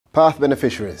Path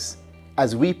beneficiaries,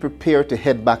 as we prepare to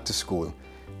head back to school,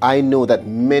 I know that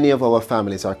many of our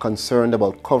families are concerned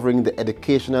about covering the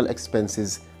educational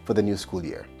expenses for the new school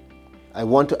year. I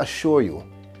want to assure you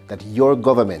that your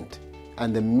government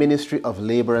and the Ministry of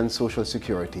Labour and Social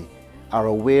Security are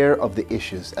aware of the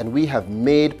issues, and we have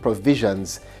made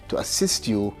provisions to assist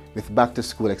you with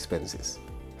back-to-school expenses.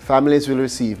 Families will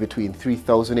receive between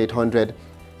 $3,800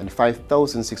 and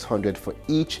 $5,600 for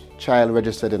each child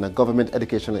registered in a government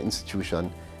educational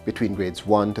institution between grades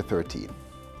 1 to 13.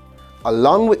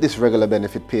 Along with this regular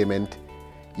benefit payment,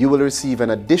 you will receive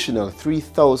an additional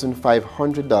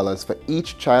 $3,500 for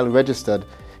each child registered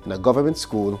in a government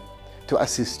school to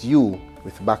assist you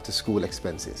with back-to-school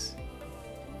expenses.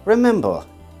 Remember,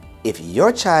 if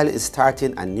your child is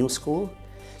starting a new school,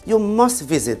 you must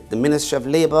visit the Ministry of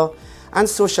Labour and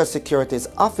Social Security's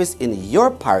office in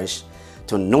your parish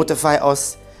to notify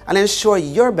us and ensure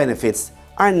your benefits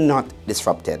are not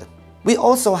disrupted. We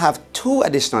also have 2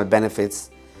 additional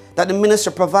benefits that the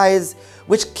ministry provides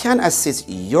which can assist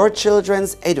your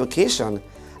children's education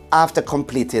after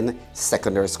completing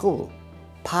secondary school.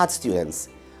 PATH students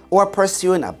who are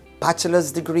pursuing a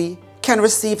bachelor's degree can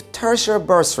receive tertiary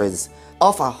bursaries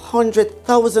of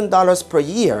 $100,000 per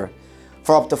year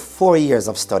for up to 4 years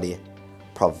of study,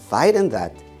 providing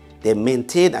that they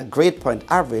maintain a grade point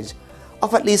average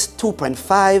of at least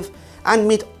 2.5 and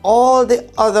meet all the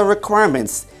other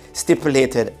requirements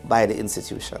stipulated by the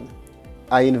institution.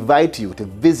 I invite you to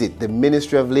visit the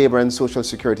Ministry of Labour and Social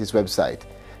Security's website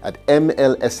at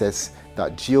mlss.gov.jm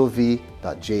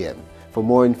for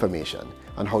more information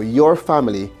on how your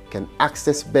family can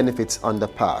access benefits under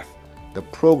PATH, the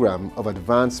Program of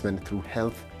Advancement Through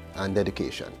Health and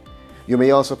Education. You may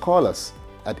also call us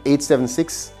at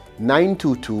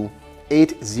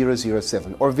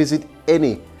 876-922-8007 or visit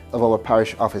any of our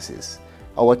parish offices.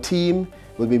 Our team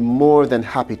will be more than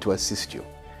happy to assist you.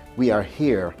 We are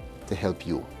here to help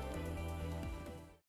you.